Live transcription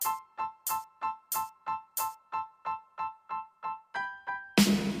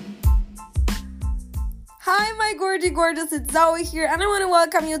Hi, my gorgeous, it's Zoe here, and I want to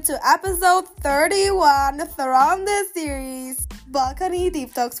welcome you to episode 31 from this series, Balcony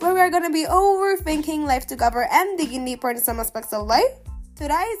Deep Talks, where we are going to be overthinking life together and digging deeper into some aspects of life.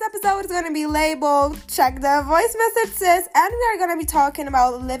 Today's episode is going to be labeled Check the Voice Messages, and we are going to be talking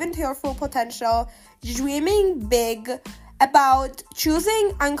about living to your full potential, dreaming big, about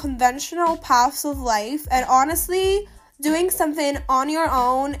choosing unconventional paths of life, and honestly, doing something on your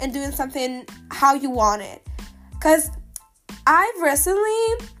own and doing something how you want it. Because I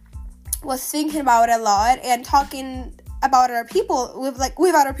recently was thinking about it a lot and talking about other people with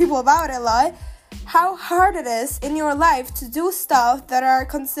other people about it a lot, how hard it is in your life to do stuff that are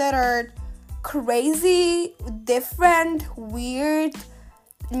considered crazy, different, weird,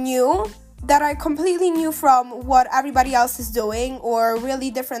 new, that are completely new from what everybody else is doing, or really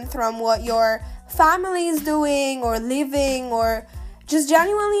different from what your family is doing or living, or just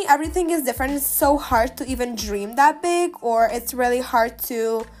genuinely everything is different. It's so hard to even dream that big, or it's really hard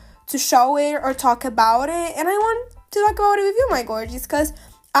to show it or talk about it. And I want to talk about it with you, my gorgeous, because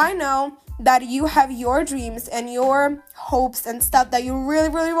I know that you have your dreams and your hopes and stuff that you really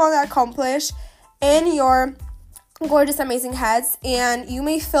want to accomplish in your gorgeous, amazing heads, and you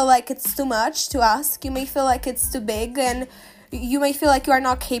may feel like it's too much to ask. You may feel like it's too big, and you may feel like you are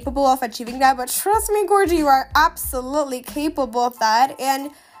not capable of achieving that, but trust me, gorgeous, you are absolutely capable of that.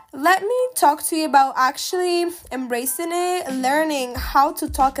 And let me talk to you about actually embracing it, learning how to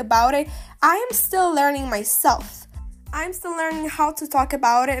talk about it. I am still learning myself. I'm still learning how to talk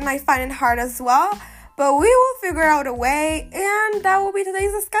about it, and I find it hard as well, but we will figure out a way, and that will be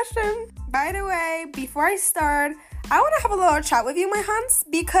today's discussion. By the way, before I start, I want to have a little chat with you, my hunts,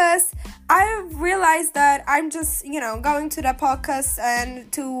 because I've realized that I'm just, going to the podcast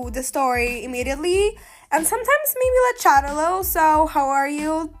and to the story immediately, and sometimes maybe let's chat a little. So how are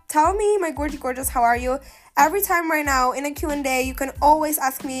you? Tell me, my gorgeous, how are you? Every time right now in a Q&A, you can always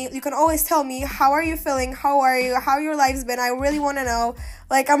ask me, you can always tell me, how are you feeling? How are you? How your life's been? I really want to know.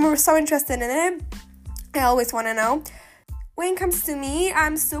 I'm so interested in it. I always want to know. When it comes to me,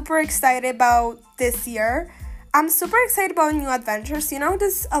 I'm super excited about this year. I'm super excited about new adventures.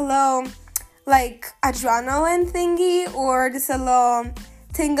 This a little, adrenaline thingy, or this a little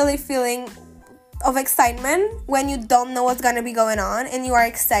tingly feeling of excitement when you don't know what's going to be going on and you are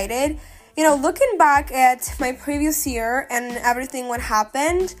excited. Looking back at my previous year and everything what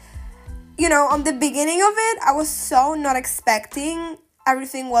happened, on the beginning of it, I was so not expecting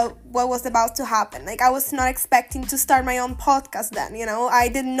everything what was about to happen. I was not expecting to start my own podcast then, I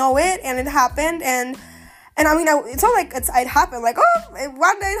didn't know it, and it happened, and I mean, it's not like it happened,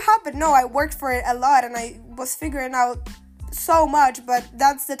 one day it happened. No, I worked for it a lot, and I was figuring out so much, but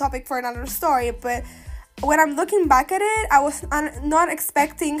that's the topic for another story. But when I'm looking back at it, I was not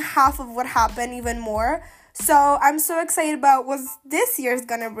expecting half of what happened, even more. So I'm so excited about what this year's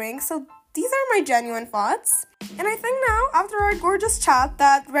gonna bring. So these are my genuine thoughts. And I think now, after our gorgeous chat,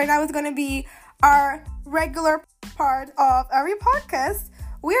 that right now is gonna be our regular part of every podcast,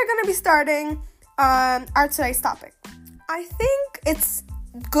 we are gonna be starting our today's topic. I think it's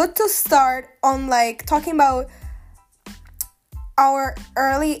good to start on talking about our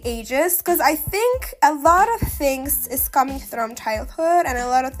early ages, because I think a lot of things is coming from childhood, and a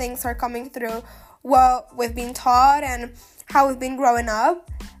lot of things are coming through what we've been taught and how we've been growing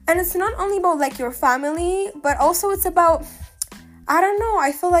up. And it's not only about your family, but also it's about, I don't know,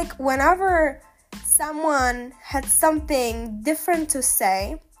 I feel like whenever someone had something different to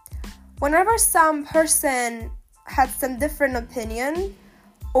say, whenever some person had some different opinion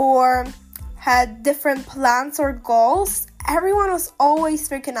or had different plans or goals, everyone was always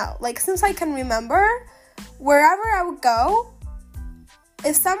freaking out. Since I can remember, wherever I would go,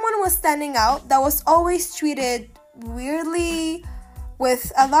 if someone was standing out, that was always treated weirdly,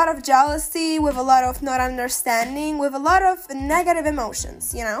 with a lot of jealousy, with a lot of not understanding, with a lot of negative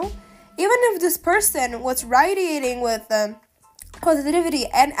emotions, Even if this person was radiating with positivity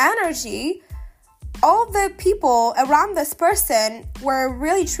and energy, all the people around this person were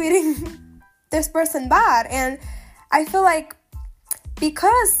really treating this person bad. And I feel like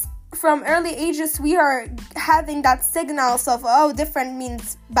because from early ages we are having that signals of, different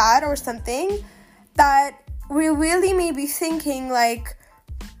means bad or something, that we really may be thinking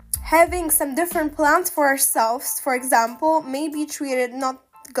having some different plans for ourselves, for example, may be treated not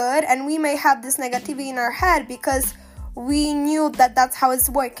good, and we may have this negativity in our head because we knew that that's how it's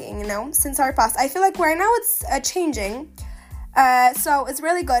working, since our past. I feel like right now it's changing, so it's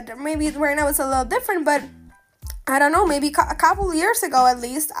really good. Maybe right now it's a little different, but I don't know, maybe a couple years ago at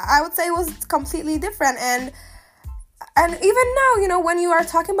least, I would say it was completely different. And And even now, when you are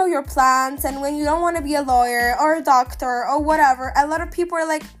talking about your plans and when you don't want to be a lawyer or a doctor or whatever, a lot of people are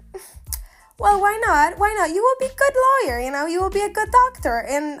like, well, why not? Why not? You will be a good lawyer, you will be a good doctor.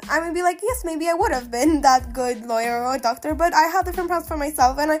 And I would be like, yes, maybe I would have been that good lawyer or doctor, but I have different plans for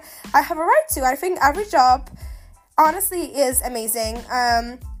myself and I have a right to. I think every job, honestly, is amazing.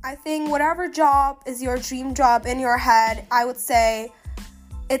 I think whatever job is your dream job in your head, I would say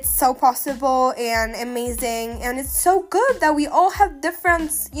it's so possible and amazing. And it's so good that we all have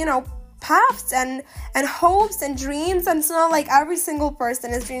different, paths and hopes and dreams, and it's not like every single person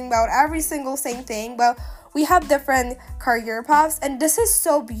is dreaming about every single same thing, but we have different career paths, and this is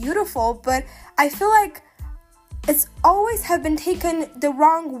so beautiful. But I feel like it's always have been taken the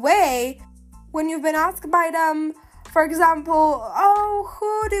wrong way when you've been asked by them, for example, oh,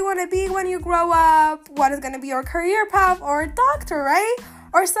 who do you want to be when you grow up? What is going to be your career path? Or a doctor, right?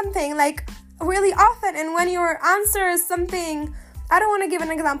 Or something like really often, and when your answer is something, I don't want to give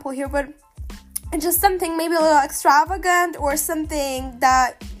an example here, but just something maybe a little extravagant or something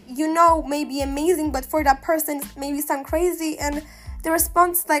that may be amazing, but for that person maybe sound crazy, and the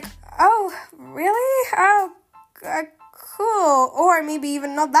response like, oh, really? Oh, cool. Or maybe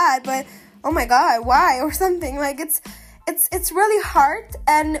even not that, but oh my god, why? Or something like it's really hard.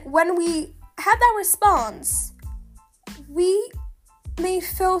 And when we have that response, we may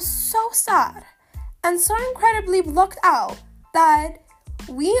feel so sad and so incredibly blocked out that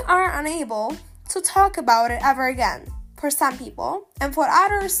we are unable to talk about it ever again for some people. And for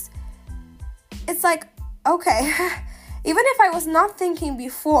others, it's like, okay, even if I was not thinking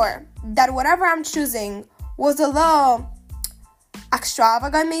before that whatever I'm choosing was a little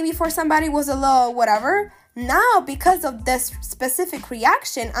extravagant, maybe for somebody was a little whatever, now because of this specific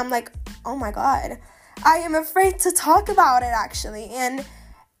reaction, I'm like, oh my god, I am afraid to talk about it actually. And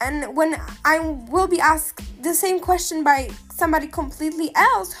when I will be asked the same question by somebody completely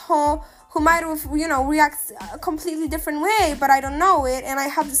else who might have, react a completely different way, but I don't know it, and I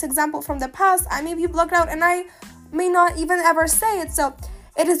have this example from the past, I may be blocked out and I may not even ever say it. So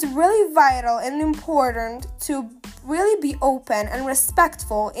it is really vital and important to really be open and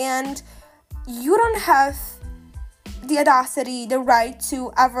respectful, and you don't have the audacity, the right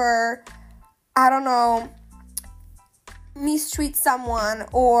to ever, mistreat someone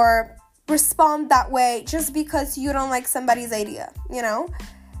or respond that way just because you don't like somebody's idea,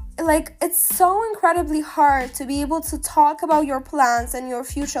 Like, it's so incredibly hard to be able to talk about your plans and your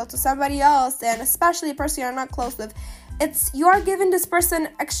future to somebody else, and especially a person you're not close with. You are giving this person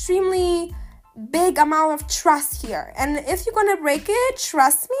extremely big amount of trust here, and if you're gonna break it,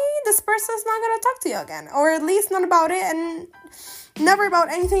 trust me, this person is not gonna talk to you again, or at least not about it, and never about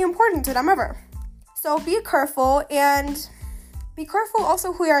anything important to them ever. So be careful, and be careful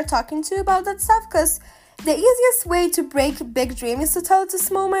also who you are talking to about that stuff, because the easiest way to break big dreams is to tell it to a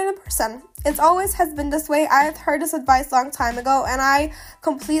small-minded person. It always has been this way. I've heard this advice a long time ago, and I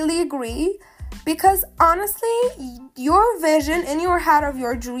completely agree. Because honestly, your vision in your head of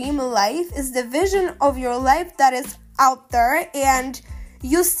your dream life is the vision of your life that is out there, and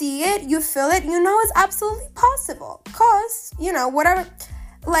you see it, you feel it, it's absolutely possible. Because, whatever,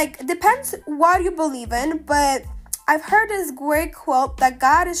 depends what you believe in, but I've heard this great quote that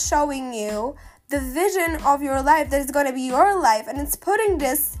God is showing you the vision of your life that is going to be your life, and it's putting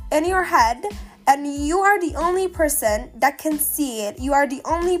this in your head, and you are the only person that can see it. You are the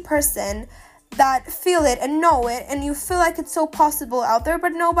only person that feel it and know it, and you feel like it's so possible out there,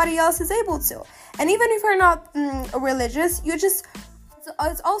 but nobody else is able to. And even if you're not religious,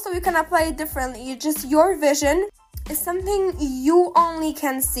 it's also, you can apply it differently. Your vision is something you only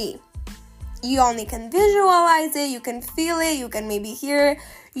can see. You only can visualize it, you can feel it, you can maybe hear it.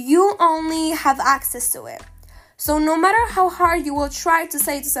 You only have access to it. So no matter how hard you will try to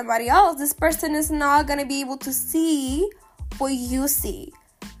say to somebody else, this person is not going to be able to see what you see.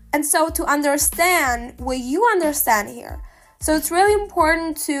 And so to understand what you understand here. So it's really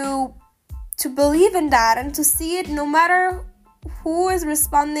important to believe in that and to see it no matter who is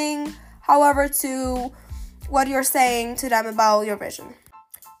responding, however, to what you're saying to them about your vision.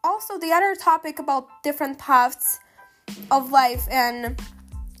 Also, the other topic about different paths of life and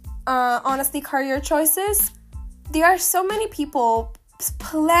honestly career choices, there are so many people,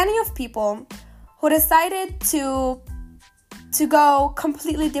 plenty of people who decided to go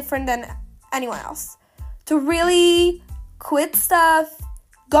completely different than anyone else, to really quit stuff,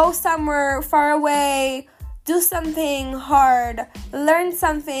 go somewhere far away, do something hard, learn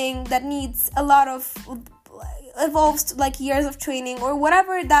something that needs a lot of, involves years of training or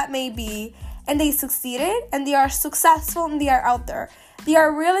whatever that may be, and they succeeded and they are successful and they are out there. They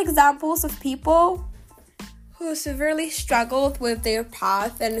are real examples of people who severely struggled with their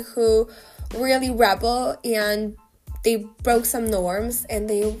path and who really rebel and they broke some norms and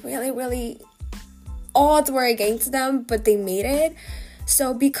they really odds were against them, but they made it.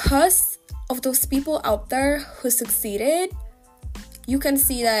 So because of those people out there who succeeded, you can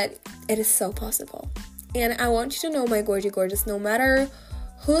see that it is so possible. And I want you to know, my gorgeous, no matter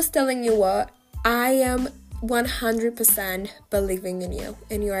who's telling you what, I am 100% believing in you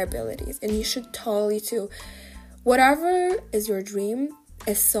and your abilities, and you should totally too. Whatever is your dream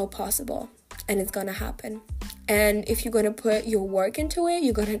is so possible, and it's gonna happen. And if you're gonna put your work into it,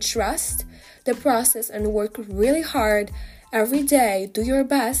 you're gonna trust the process and work really hard every day, do your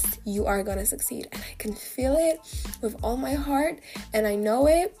best, you are gonna succeed. And I can feel it with all my heart, and I know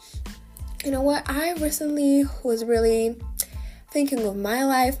it. You know what? I recently was really thinking of my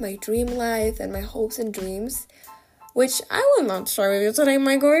life, my dream life, and my hopes and dreams, which I will not share with you today,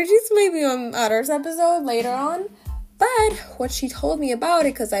 my gorgeous, maybe on others episode later on. But what she told me about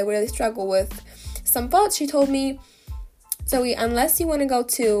it, because I really struggle with some thoughts, she told me, Zoe, unless you want to go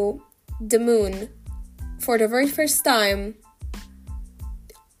to the moon for the very first time,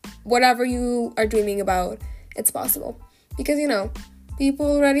 whatever you are dreaming about, it's possible. Because, you know, people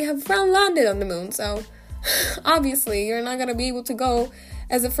already have landed on the moon, so obviously you're not going to be able to go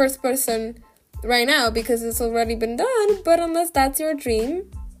as the first person right now because it's already been done. But unless that's your dream,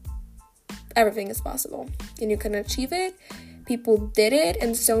 everything is possible and you can achieve it. People did it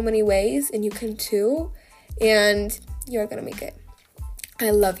in so many ways and you can too, and you're going to make it. I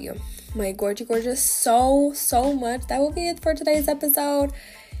love you, my gorgeous, so much. That will be it for today's episode.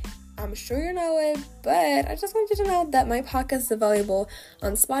 I'm sure you know it, but I just want you to know that my podcast is available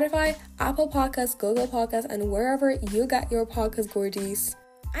on Spotify, Apple Podcasts, Google Podcasts, and wherever you got your podcast, gorgeous.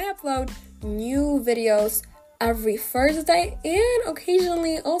 I upload new videos every Thursday and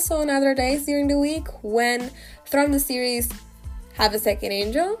occasionally also on other days during the week when from the series Have a Second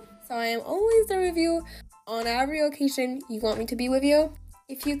Angel. So I am always there with you on every occasion you want me to be with you.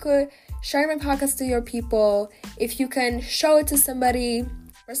 If you could share my podcast to your people, if you can show it to somebody,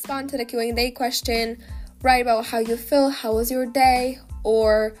 respond to the Q&A question, write about how you feel, how was your day,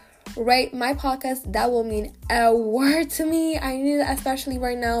 or rate my podcast, that will mean a word to me. I need it, especially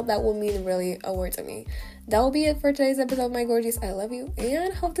right now, that will mean really a word to me. That will be it for today's episode, my gorgeous. I love you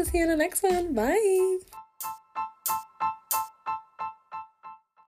and hope to see you in the next one. Bye.